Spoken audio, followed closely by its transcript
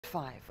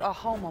5, a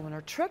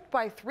homeowner tricked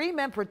by 3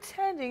 men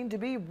pretending to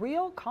be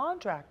real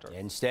contractors.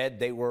 Instead,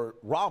 they were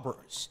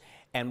robbers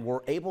and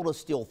were able to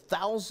steal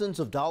thousands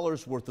of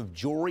dollars worth of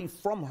jewelry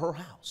from her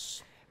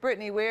house.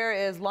 Brittany Weir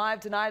is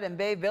live tonight in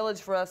Bay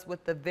Village for us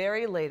with the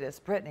very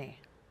latest. Brittany.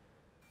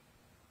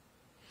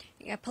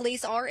 Yeah,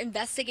 police are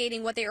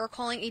investigating what they are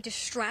calling a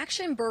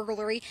distraction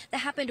burglary that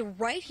happened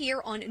right here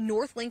on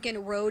North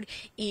Lincoln Road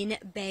in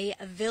Bay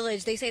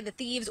Village. They say the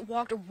thieves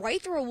walked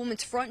right through a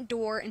woman's front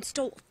door and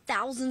stole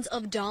thousands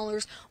of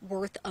dollars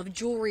worth of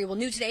jewelry. Well,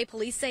 new today,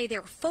 police say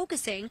they're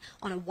focusing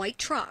on a white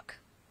truck.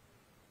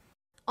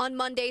 On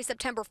Monday,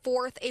 September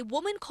 4th, a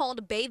woman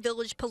called Bay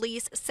Village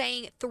police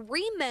saying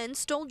 3 men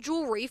stole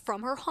jewelry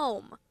from her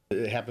home.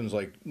 It happens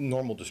like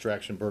normal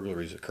distraction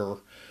burglaries occur,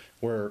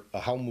 where a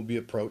home will be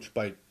approached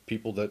by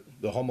people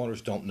that the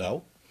homeowners don't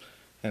know,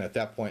 and at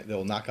that point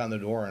they'll knock on the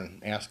door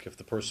and ask if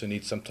the person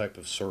needs some type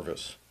of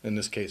service. In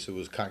this case, it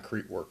was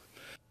concrete work.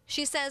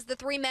 She says the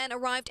 3 men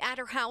arrived at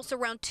her house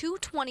around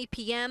 2:20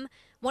 p.m.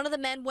 One of the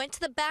men went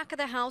to the back of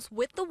the house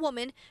with the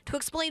woman to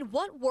explain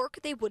what work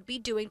they would be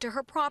doing to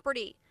her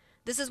property.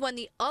 This is when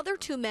the other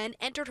 2 men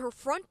entered her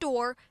front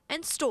door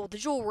and stole the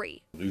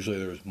jewelry. Usually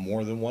there's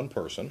more than one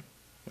person,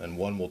 and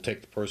one will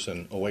take the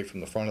person away from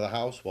the front of the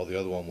house while the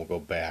other one will go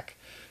back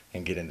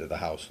and get into the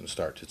house and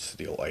start to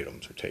steal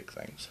items or take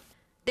things.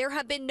 There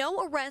have been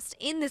no arrests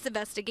in this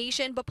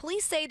investigation, but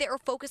police say they are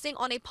focusing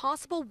on a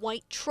possible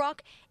white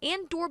truck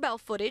and doorbell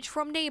footage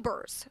from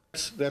neighbors.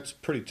 That's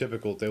pretty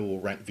typical. They will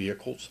rent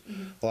vehicles.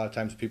 A lot of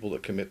times people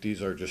that commit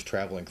these are just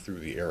traveling through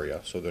the area,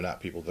 so they're not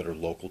people that are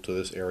local to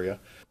this area.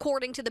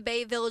 According to the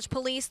Bay Village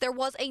Police, there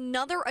was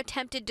another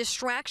attempted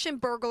distraction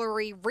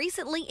burglary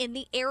recently in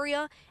the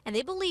area, and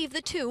they believe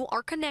the 2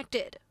 are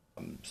connected.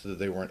 So that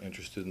they weren't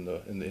interested in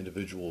the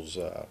individual's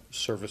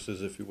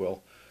services, if you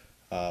will.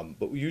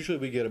 But usually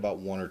we get about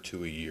 1 or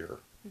 2 a year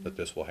that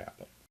this will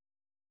happen.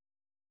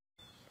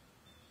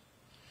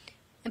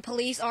 And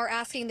police are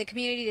asking the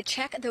community to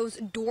check those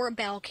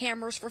doorbell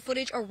cameras for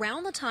footage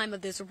around the time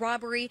of this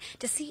robbery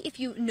to see if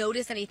you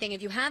notice anything.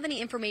 If you have any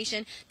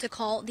information, to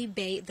call the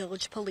Bay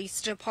Village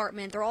Police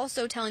Department. They're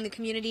also telling the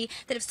community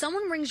that if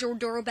someone rings your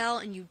doorbell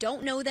and you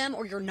don't know them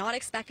or you're not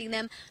expecting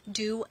them,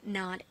 do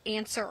not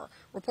answer.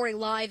 Reporting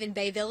live in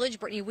Bay Village,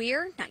 Brittany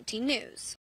Weir, 19 News.